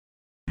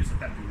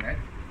tap burette.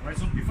 Alright,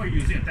 so before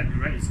using a tap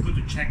burette, it's good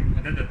to check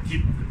whether the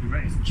tip of the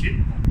burette is chipped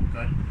or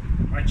broken.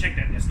 Alright, check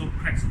that there's no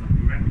cracks in the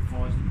burette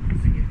before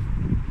using it.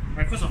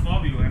 Alright, first of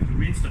all, we will have to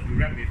rinse the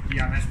burette with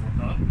DRS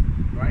water,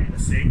 right, in the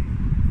sink.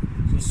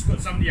 So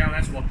squirt some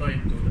DRS water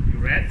into the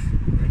burette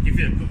and give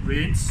it a good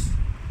rinse.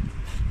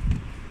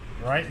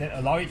 Alright, then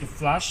allow it to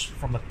flush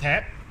from the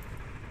tap.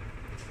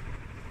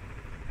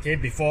 Okay,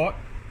 before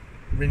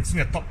rinsing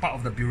the top part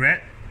of the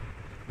burette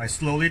by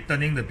slowly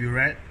turning the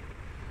burette,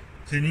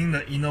 cleaning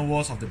the inner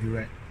walls of the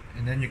burette,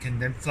 and then you can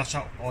then flush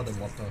out all the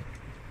water.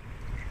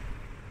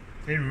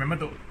 Okay, remember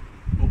to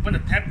open the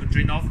tap to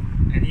drain off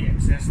any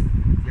excess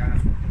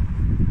DRS water.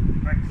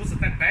 Alright, close the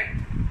tap back.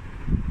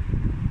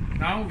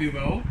 Now we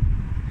will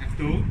have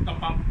to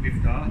top up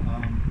with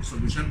the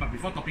solution, but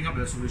before topping up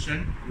with the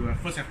solution, you will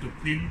first have to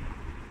clean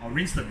or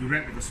rinse the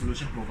burette with the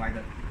solution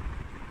provided.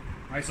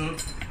 Alright, so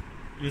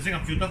using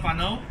a filter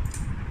funnel,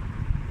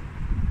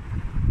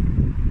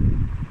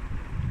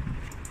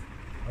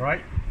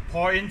 alright,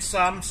 pour in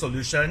some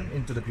solution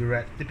into the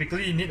burette.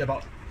 Typically you need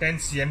about 10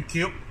 cm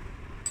cube.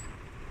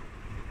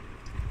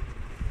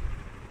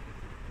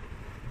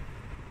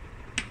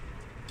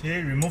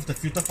 Okay, remove the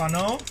filter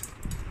funnel.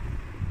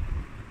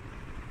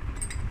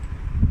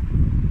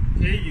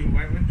 Okay, you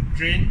might want to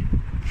drain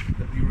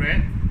the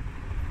burette.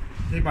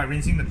 Okay, by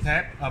rinsing the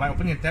tap, by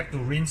opening the tap to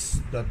rinse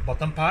the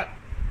bottom part,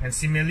 and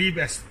similarly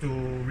as to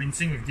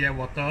rinsing with DI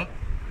water.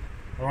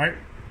 Alright,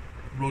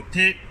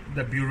 rotate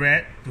the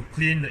burette to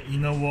clean the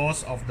inner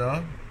walls of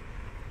the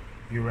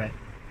burette.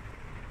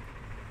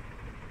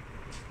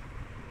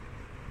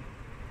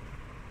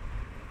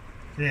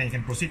 Okay, and you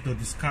can proceed to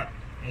discard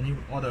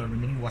all the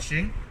remaining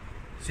washing.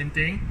 Same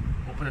thing,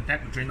 open the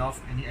tap to drain off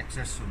any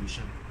excess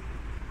solution.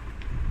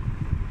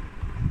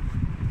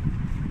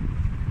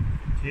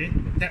 Okay,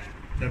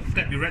 the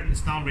tap burette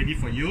is now ready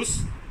for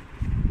use.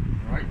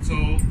 Alright, so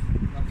you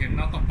can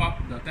now top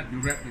up the tap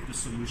burette with the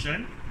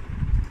solution.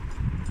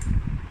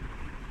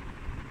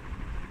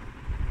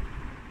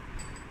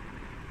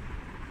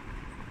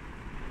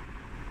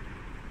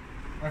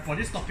 Right, for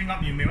this topping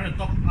up, you may want to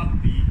top up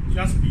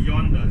just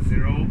beyond the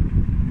 0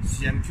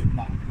 cm cube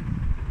mark.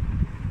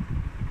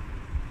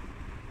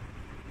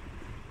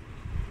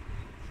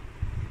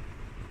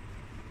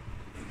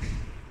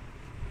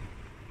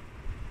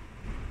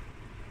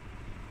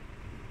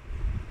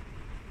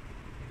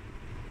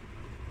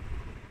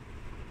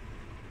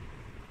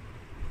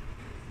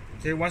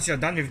 Okay, once you're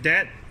done with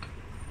that,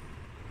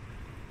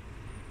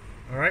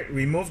 alright,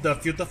 remove the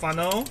filter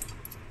funnel.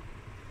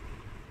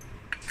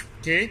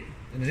 Okay,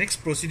 in the next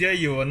procedure,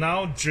 you will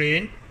now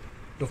drain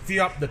to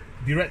fill up the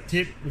burette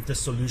tip with the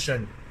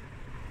solution.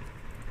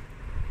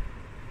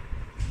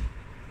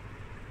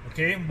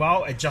 Okay,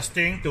 while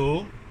adjusting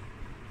to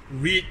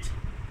read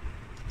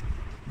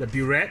the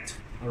burette.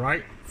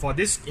 Alright, for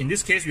this, in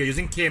this case, we are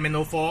using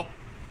KMNO4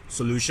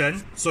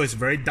 solution, so it's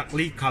very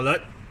darkly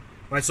colored.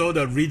 Right, so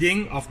the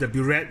reading of the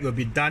burette will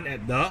be done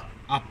at the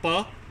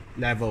upper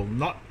level,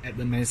 not at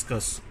the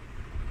meniscus.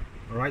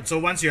 Alright, so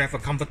once you have a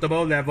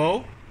comfortable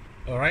level,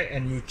 alright,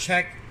 and you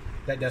check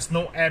that there's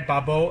no air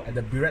bubble at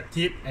the burette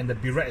tip and the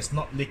burette is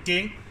not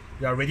leaking,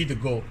 you are ready to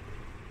go.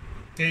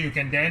 Okay, you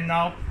can then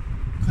now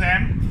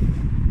clamp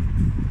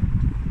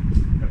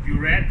the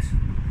burette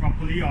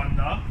properly on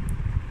the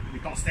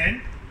retort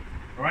stand.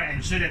 Alright,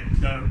 ensure that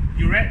the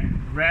burette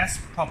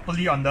rests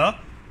properly on the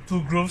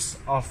two grooves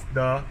of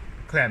the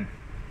clamp.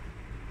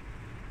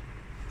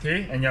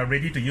 Okay, and you are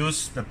ready to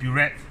use the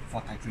burette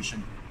for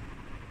titration.